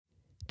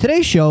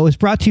Today's show is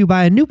brought to you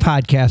by a new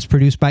podcast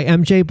produced by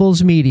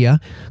MJBulls Media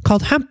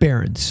called Hemp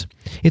Barons.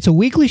 It's a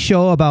weekly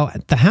show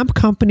about the hemp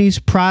companies,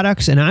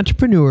 products, and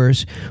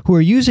entrepreneurs who are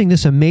using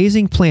this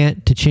amazing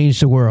plant to change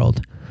the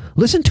world.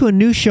 Listen to a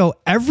new show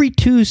every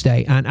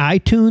Tuesday on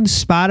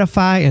iTunes,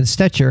 Spotify, and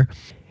Stitcher.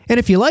 And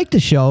if you like the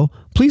show,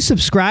 please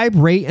subscribe,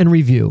 rate, and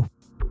review.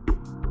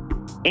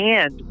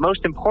 And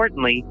most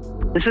importantly,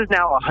 this is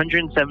now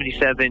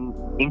 177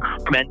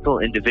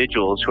 incremental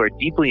individuals who are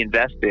deeply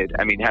invested,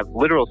 have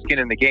literal skin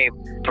in the game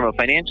from a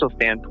financial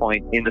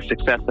standpoint in the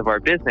success of our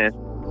business.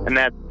 And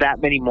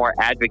that many more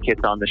advocates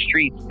on the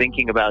streets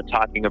thinking about,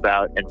 talking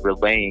about, and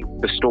relaying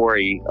the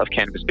story of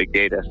Cannabis Big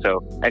Data.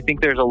 So I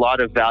think there's a lot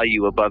of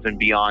value above and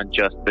beyond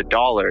just the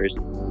dollars.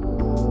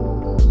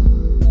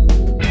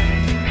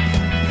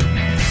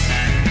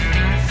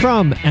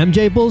 From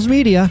MJBulls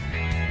Media,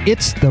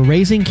 it's the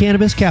Raising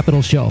Cannabis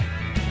Capital show.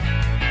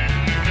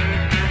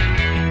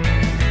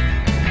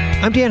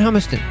 I'm Dan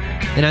Humiston,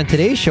 and on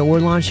today's show, we're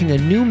launching a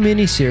new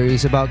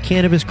mini-series about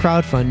cannabis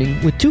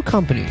crowdfunding with two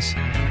companies.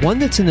 One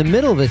that's in the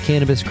middle of a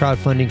cannabis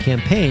crowdfunding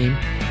campaign,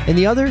 and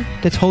the other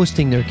that's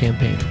hosting their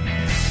campaign.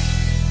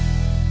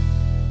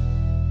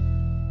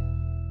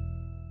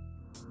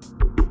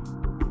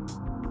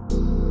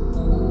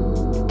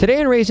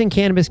 Today on Raising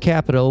Cannabis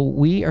Capital,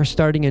 we are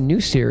starting a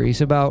new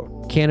series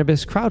about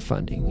cannabis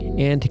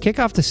crowdfunding. And to kick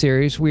off the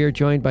series, we are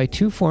joined by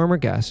two former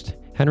guests,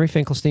 Henry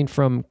Finkelstein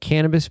from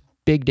Cannabis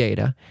Big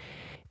Data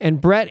and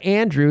Brett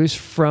Andrews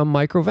from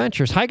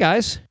MicroVentures. Hi,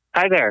 guys.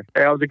 Hi there.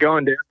 Hey, how's it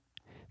going, Dan?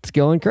 It's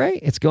going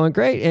great. It's going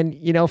great. And,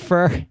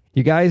 for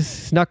you guys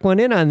snuck one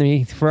in on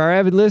me. For our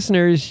avid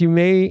listeners, you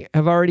may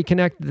have already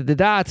connected the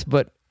dots,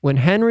 but when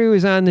Henry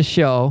was on the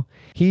show,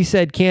 he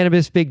said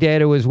Cannabis Big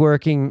Data was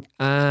working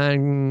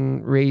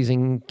on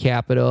raising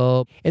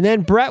capital. And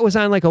then Brett was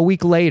on like a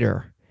week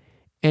later,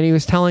 and he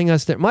was telling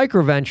us that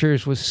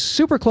MicroVentures was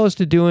super close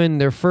to doing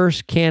their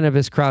first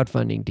cannabis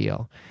crowdfunding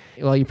deal.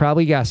 Well, you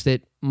probably guessed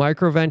it.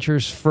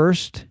 MicroVentures'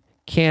 first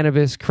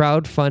cannabis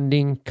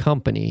crowdfunding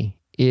company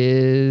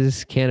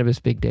is Cannabis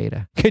Big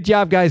Data. Good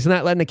job, guys,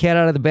 not letting the cat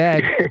out of the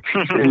bag.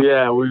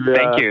 Yeah,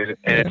 thank you.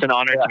 And it's an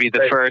honor to be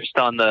the first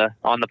on the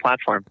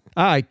platform.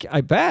 I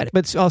bet.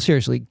 But all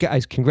seriously,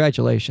 guys,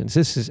 congratulations.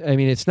 This is,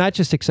 it's not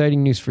just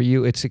exciting news for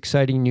you, it's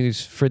exciting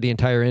news for the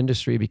entire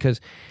industry,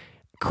 because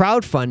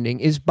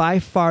crowdfunding is by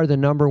far the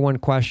number one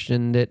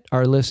question that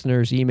our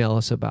listeners email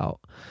us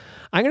about.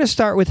 I'm going to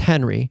start with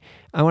Henry.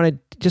 I want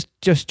to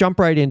just jump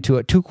right into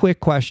it. Two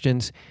quick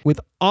questions. With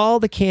all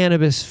the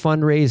cannabis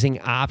fundraising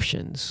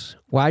options,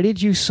 why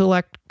did you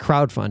select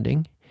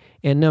crowdfunding?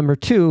 And number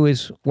two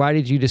is, why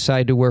did you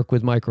decide to work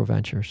with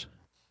MicroVentures?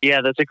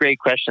 Yeah, that's a great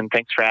question.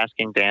 Thanks for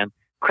asking, Dan.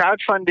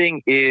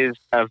 Crowdfunding is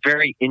a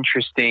very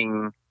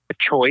interesting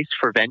choice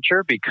for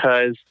venture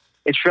because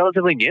it's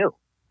relatively new.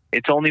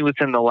 It's only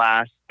within the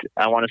last,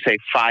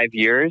 5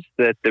 years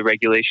that the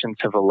regulations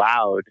have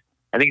allowed.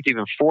 I think it's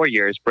even 4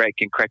 years. Brett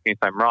can correct me if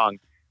I'm wrong.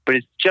 But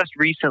it's just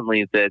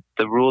recently that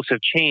the rules have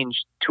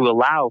changed to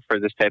allow for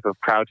this type of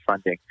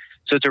crowdfunding.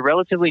 So it's a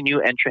relatively new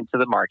entrant to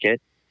the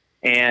market.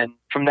 And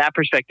from that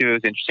perspective, it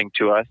was interesting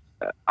to us.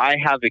 I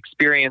have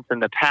experience in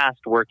the past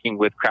working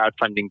with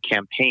crowdfunding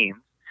campaigns,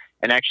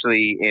 and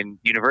actually in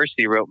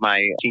university wrote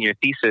my senior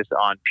thesis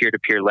on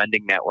peer-to-peer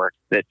lending networks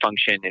that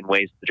function in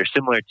ways that are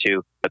similar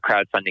to a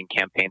crowdfunding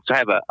campaign. So I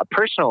have a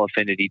personal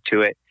affinity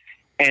to it.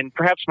 And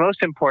perhaps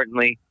most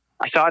importantly,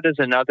 I saw it as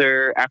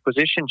another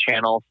acquisition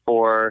channel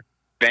for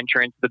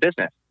venture into the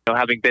business.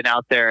 Having been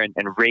out there and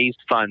raised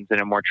funds in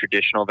a more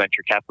traditional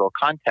venture capital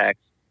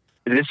context,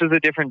 this is a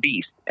different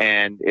beast,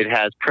 and it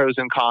has pros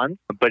and cons,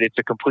 but it's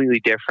a completely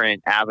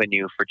different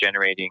avenue for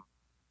generating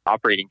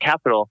operating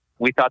capital.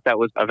 We thought that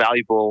was a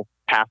valuable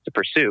path to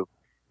pursue.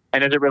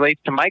 And as it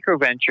relates to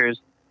MicroVentures,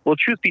 well,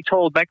 truth be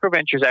told,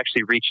 MicroVentures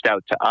actually reached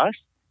out to us,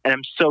 and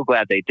I'm so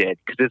glad they did,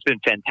 because it's been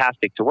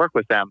fantastic to work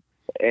with them.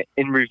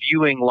 In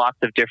reviewing lots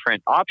of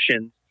different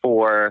options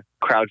for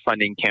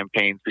crowdfunding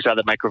campaigns, we saw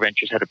that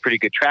MicroVentures had a pretty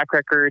good track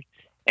record.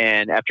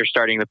 And after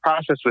starting the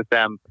process with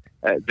them,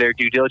 their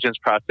due diligence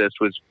process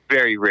was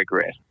very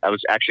rigorous. I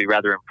was actually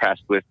rather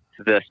impressed with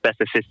the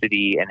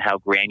specificity and how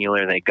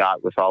granular they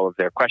got with all of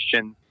their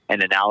questions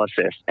and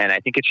analysis. And I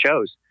think it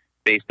shows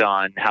based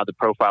on how the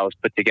profile is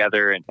put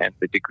together and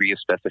the degree of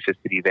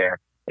specificity there.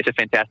 It's a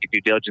fantastic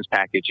due diligence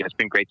package, and it's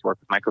been great to work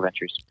with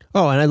MicroVentures.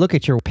 Oh, and I look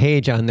at your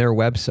page on their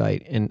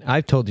website, and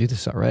I've told you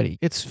this already.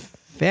 It's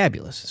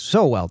fabulous.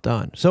 So well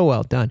done. So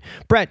well done.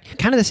 Brett,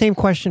 kind of the same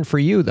question for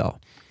you, though.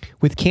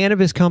 With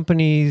cannabis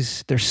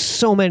companies, there's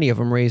so many of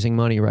them raising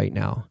money right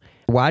now.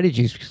 Why did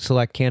you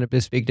select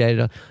Cannabis Big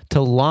Data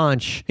to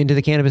launch into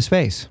the cannabis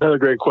space? That's a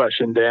great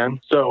question, Dan.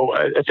 So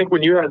I think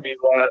when you had me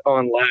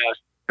on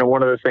last,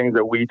 one of the things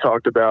that we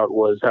talked about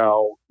was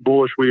how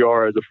bullish we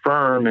are as a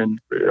firm and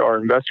our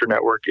investor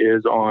network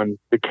is on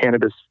the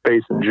cannabis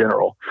space in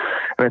general.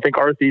 And I think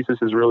our thesis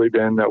has really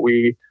been that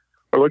we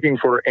are looking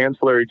for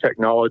ancillary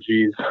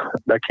technologies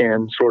that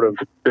can sort of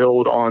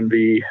build on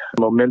the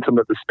momentum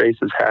that the space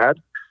has had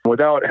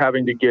without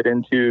having to get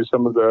into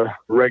some of the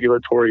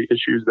regulatory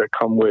issues that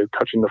come with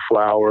touching the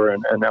flower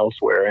and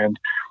elsewhere. And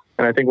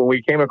I think when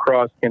we came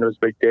across Cannabis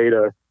Big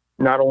Data,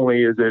 not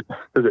only does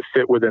it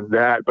fit within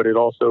that, but it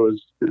also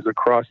is a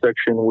cross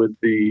section with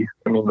the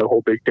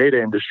whole big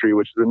data industry,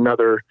 which is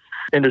another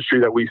industry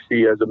that we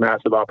see as a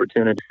massive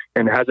opportunity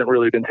and hasn't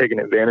really been taken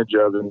advantage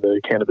of in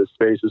the cannabis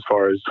space as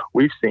far as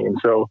we've seen.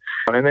 So,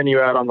 and then you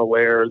add on the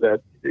layer that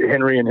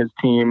Henry and his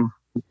team,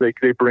 they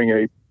bring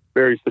a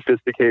very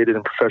sophisticated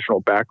and professional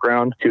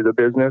background to the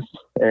business.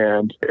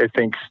 And I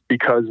think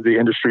because the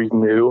industry is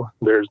new,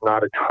 there's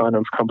not a ton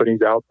of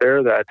companies out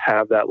there that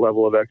have that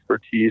level of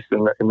expertise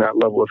and that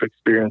level of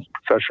experience and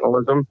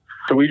professionalism.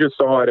 So we just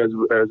saw it as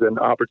an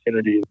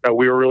opportunity that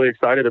we were really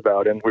excited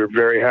about. And we're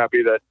very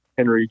happy that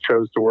Henry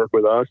chose to work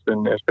with us,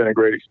 and it's been a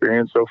great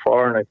experience so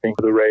far. And I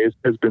think the Raise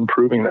has been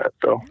proving that.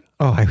 So.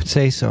 Oh, I would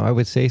say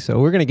so.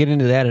 We're going to get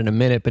into that in a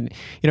minute, but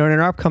in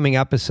our upcoming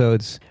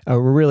episodes, we're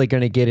really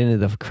going to get into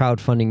the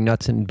crowdfunding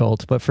nuts and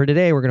bolts. But for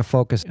today, we're going to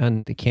focus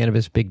on the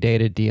Cannabis Big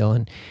Data deal.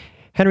 And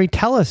Henry,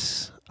 tell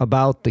us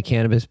about the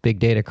Cannabis Big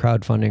Data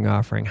crowdfunding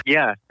offering.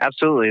 Yeah,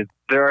 absolutely.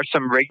 There are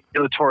some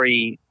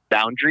regulatory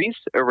boundaries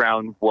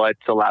around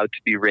what's allowed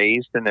to be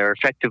raised, and there are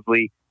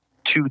effectively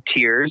two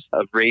tiers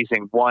of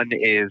raising. One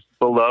is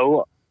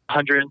below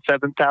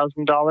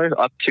 $107,000,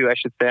 up to, I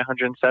should say,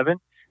 $107,000,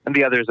 and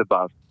the other is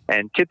above.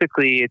 And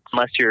typically,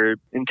 unless you're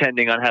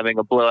intending on having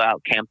a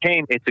blowout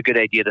campaign, it's a good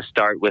idea to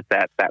start with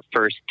that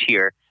first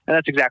tier. And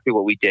that's exactly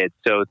what we did.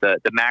 So the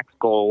max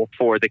goal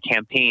for the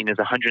campaign is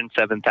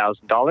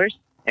 $107,000.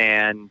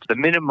 And the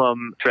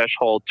minimum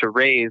threshold to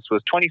raise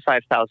was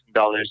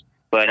 $25,000.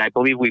 But I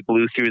believe we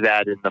blew through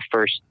that in the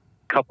first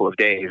couple of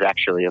days,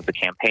 actually, of the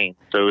campaign.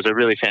 So it was a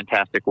really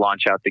fantastic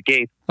launch out the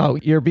gate. Oh,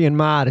 you're being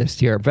modest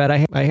here, but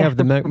I have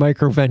the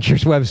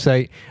MicroVentures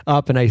website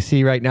up, and I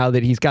see right now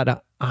that he's got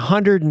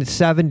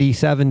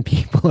 177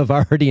 people have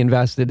already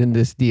invested in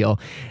this deal.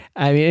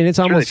 I mean, and it's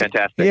almost really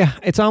fantastic. Yeah,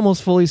 it's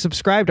almost fully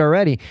subscribed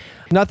already.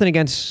 Nothing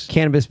against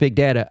Cannabis Big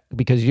Data,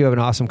 because you have an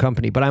awesome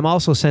company, but I'm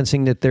also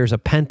sensing that there's a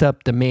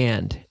pent-up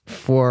demand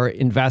for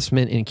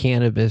investment in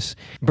cannabis.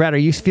 Brett, are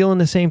you feeling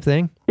the same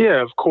thing?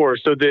 Yeah, of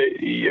course. So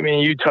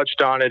you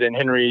touched on it, and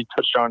Henry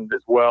touched on it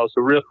as well.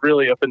 So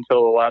really up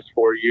until the last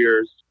 4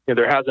 years,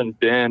 there hasn't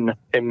been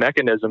a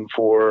mechanism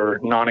for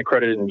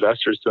non-accredited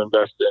investors to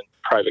invest in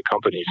private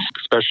companies,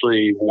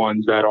 especially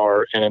ones that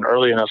are in an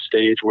early enough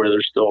stage where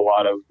there's still a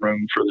lot of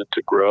room for them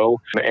to grow.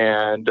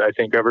 And I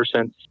think ever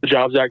since the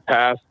Jobs Act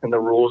passed and the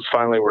rules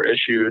finally were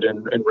issued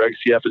and Reg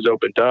CF has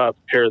opened up,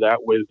 pair that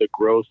with the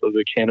growth of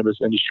the cannabis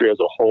industry as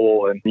a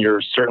whole, and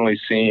you're certainly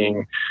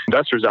seeing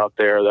investors out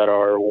there that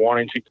are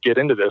wanting to get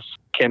into this.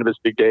 Cannabis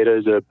Big Data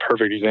is a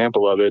perfect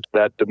example of it.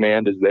 That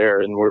demand is there,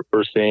 and we're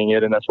seeing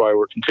it, and that's why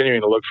we're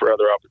continuing to look for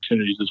other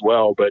opportunities as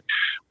well. But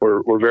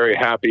we're very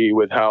happy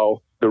with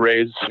how the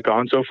raise has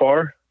gone so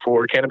far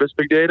for Cannabis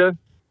Big Data.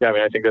 Yeah,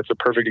 I think that's a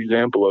perfect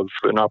example of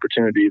an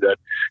opportunity that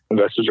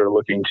investors are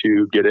looking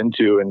to get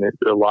into, and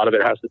a lot of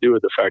it has to do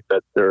with the fact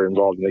that they're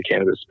involved in the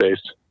cannabis space.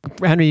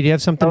 Henry, do you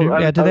have something to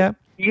add to that?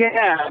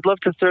 Yeah, I'd love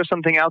to throw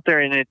something out there,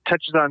 and it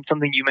touches on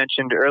something you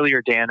mentioned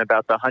earlier, Dan,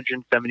 about the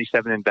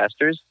 177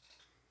 investors.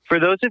 For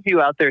those of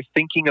you out there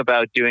thinking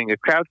about doing a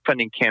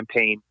crowdfunding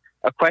campaign,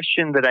 a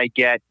question that I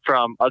get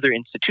from other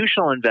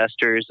institutional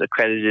investors,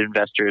 accredited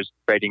investors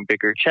writing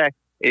bigger checks,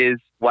 is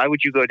why would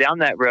you go down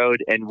that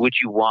road, and would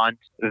you want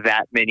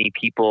that many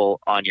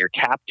people on your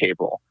cap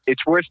table?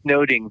 It's worth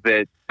noting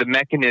that the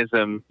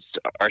mechanisms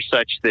are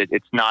such that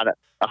it's not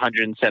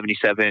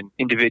 177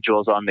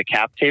 individuals on the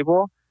cap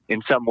table.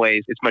 In some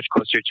ways, it's much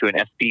closer to an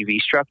SPV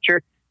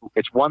structure.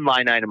 It's one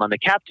line item on the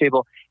cap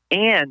table.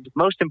 And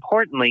most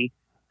importantly,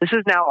 this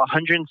is now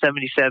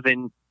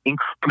 177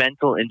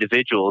 incremental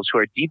individuals who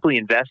are deeply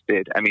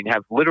invested,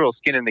 have literal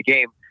skin in the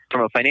game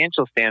from a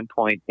financial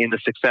standpoint in the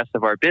success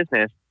of our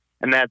business.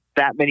 And that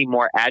many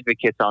more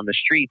advocates on the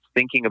streets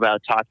thinking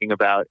about, talking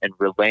about, and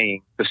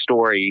relaying the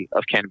story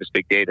of Cannabis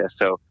Big Data.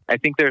 So I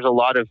think there's a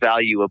lot of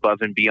value above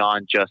and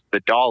beyond just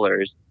the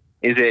dollars.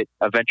 Is it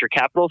a venture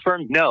capital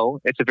firm? No,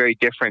 it's a very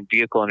different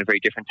vehicle and a very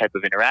different type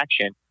of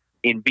interaction.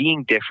 In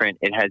being different,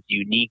 it has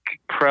unique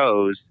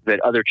pros that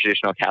other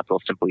traditional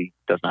capital simply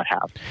does not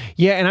have.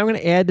 Yeah, and I'm going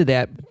to add to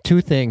that two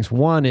things.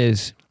 One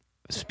is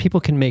people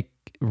can make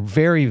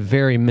very,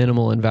 very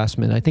minimal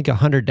investment. I think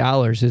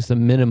 $100 is the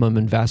minimum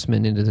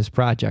investment into this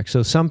project.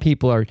 So some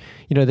people are,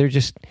 they're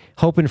just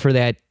hoping for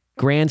that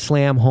grand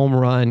slam home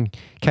run,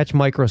 catch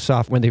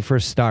Microsoft when they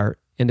first start,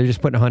 and they're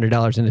just putting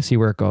 $100 in to see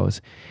where it goes.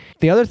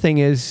 The other thing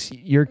is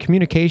your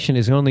communication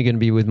is only going to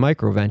be with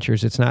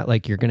MicroVentures. It's not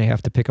like you're going to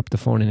have to pick up the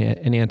phone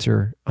and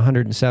answer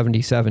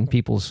 177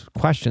 people's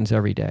questions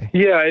every day.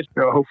 Yeah,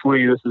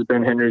 hopefully this has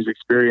been Henry's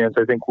experience.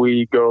 I think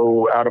we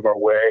go out of our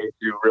way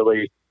to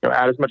really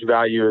add as much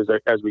value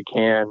as we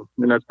can.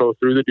 And that's both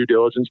through the due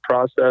diligence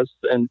process.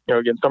 And,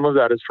 again, some of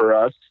that is for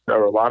us,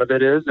 or a lot of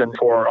it is, and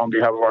on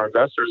behalf of our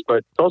investors, but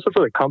it's also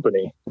for the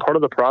company. Part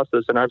of the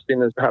process, and I've seen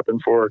this happen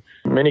for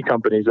many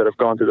companies that have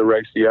gone through the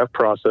Reg CF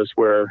process,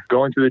 where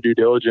going through the due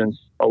diligence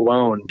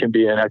alone can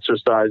be an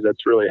exercise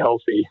that's really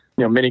healthy.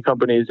 Many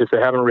companies, if they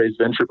haven't raised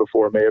venture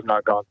before, may have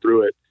not gone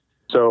through it.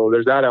 So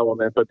there's that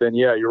element. But then,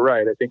 yeah, you're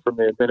right. I think from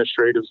the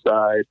administrative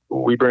side,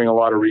 we bring a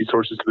lot of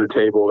resources to the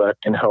table that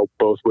can help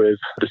both with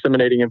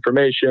disseminating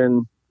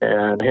information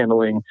and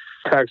handling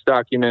tax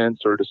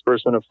documents or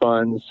disbursement of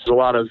funds. There's a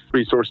lot of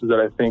resources that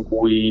I think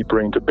we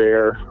bring to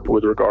bear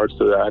with regards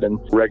to that. And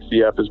Reg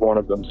CF is one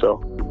of them.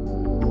 So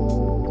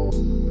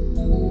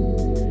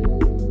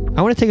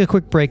I want to take a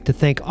quick break to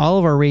thank all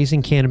of our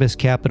Raising Cannabis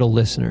Capital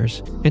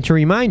listeners and to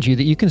remind you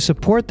that you can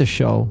support the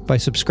show by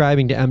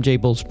subscribing to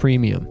MJBulls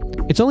Premium.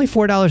 It's only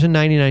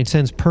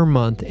 $4.99 per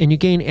month, and you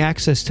gain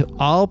access to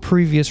all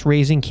previous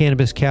Raising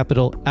Cannabis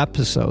Capital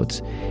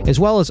episodes, as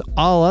well as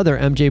all other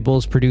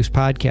MJBulls produced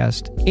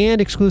podcasts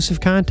and exclusive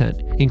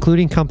content,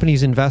 including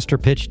companies' investor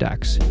pitch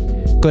decks.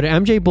 Go to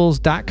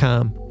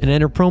MJBulls.com and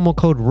enter promo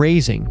code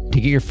RAISING to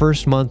get your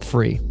first month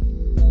free.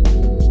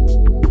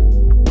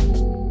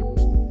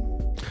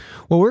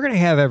 Well, we're going to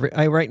have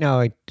right now,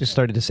 I just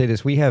started to say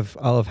this, we have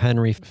all of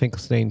Henry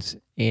Finkelstein's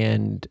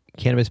and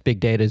Cannabis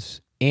Big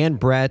Data's and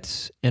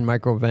Brett's and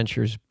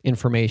MicroVentures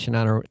information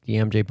on the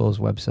MJBulls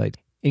website.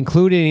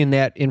 Included in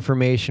that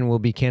information will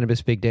be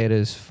Cannabis Big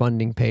Data's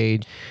funding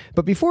page.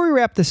 But before we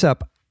wrap this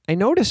up, I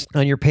noticed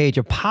on your page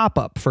a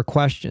pop-up for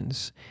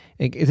questions.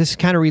 This is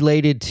kind of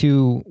related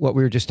to what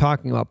we were just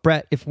talking about.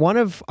 Brett, if one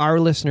of our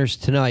listeners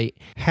tonight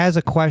has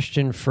a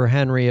question for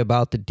Henry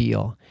about the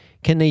deal,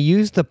 can they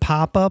use the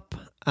pop-up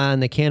on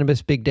the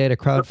Cannabis Big Data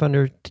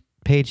crowdfunder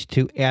page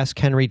to ask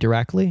Henry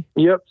directly?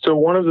 Yep. So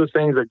one of the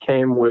things that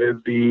came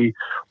with the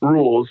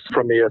rules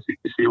from the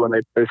SEC when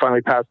they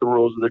finally passed the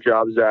rules of the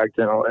Jobs Act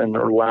and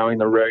allowing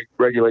the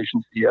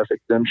Regulation CF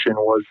exemption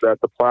was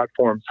that the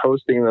platforms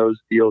hosting those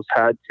deals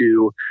had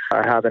to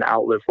have an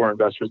outlet for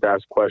investors to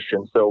ask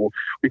questions. So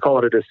we call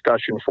it a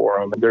discussion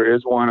forum. And there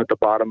is one at the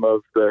bottom of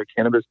the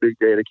Cannabis Big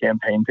Data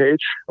campaign page.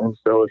 And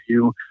so if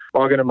you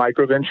log into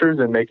MicroVentures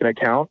and make an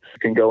account, you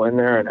can go in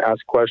there and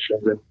ask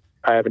questions. And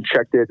I haven't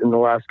checked it in the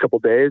last couple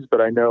of days,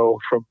 but I know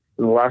from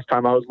the last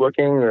time I was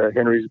looking,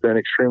 Henry's been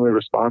extremely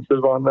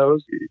responsive on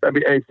those. I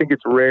mean, I think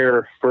it's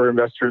rare for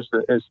investors,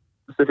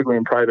 specifically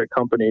in private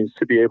companies,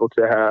 to be able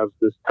to have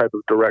this type of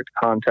direct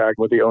contact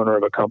with the owner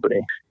of a company.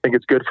 I think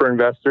it's good for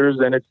investors,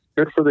 and it's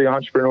good for the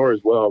entrepreneur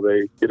as well.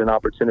 They get an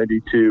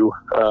opportunity to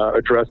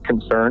address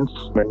concerns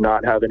and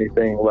not have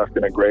anything left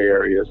in a gray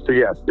area. So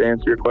yes, to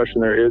answer your question,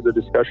 there is a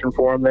discussion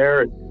forum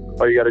there.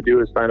 All you got to do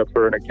is sign up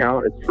for an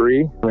account. It's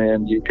free,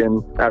 and you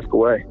can ask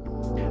away.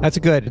 That's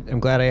good.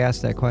 I'm glad I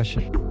asked that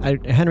question.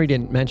 Henry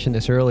didn't mention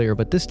this earlier,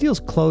 but this deal's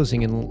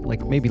closing in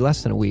like maybe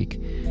less than a week.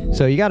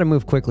 So you got to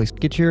move quickly.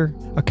 Get your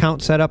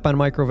account set up on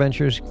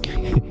MicroVentures.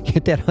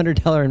 Get that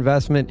 $100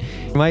 investment.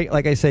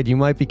 Like I said, you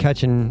might be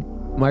catching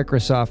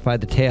Microsoft by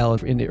the tail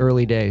in the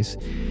early days.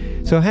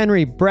 So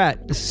Henry,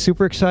 Brett, this is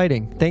super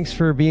exciting. Thanks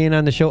for being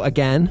on the show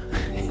again.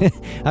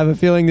 I have a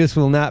feeling this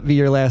will not be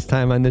your last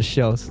time on this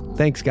show.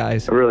 Thanks,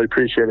 guys. I really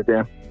appreciate it,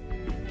 Dan.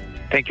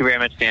 Thank you very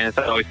much, Dan. It's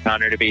always an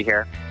honor to be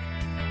here.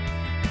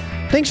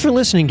 Thanks for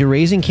listening to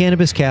Raising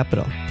Cannabis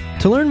Capital.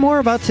 To learn more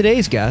about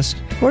today's guest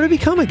or to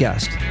become a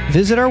guest,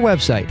 visit our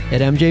website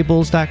at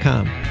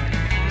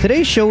MJBulls.com.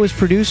 Today's show was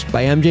produced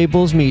by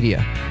MJBulls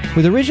Media,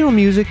 with original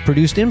music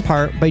produced in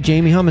part by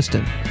Jamie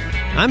Humiston.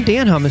 I'm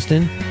Dan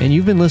Humiston, and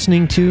you've been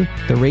listening to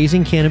the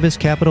Raising Cannabis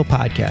Capital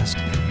podcast.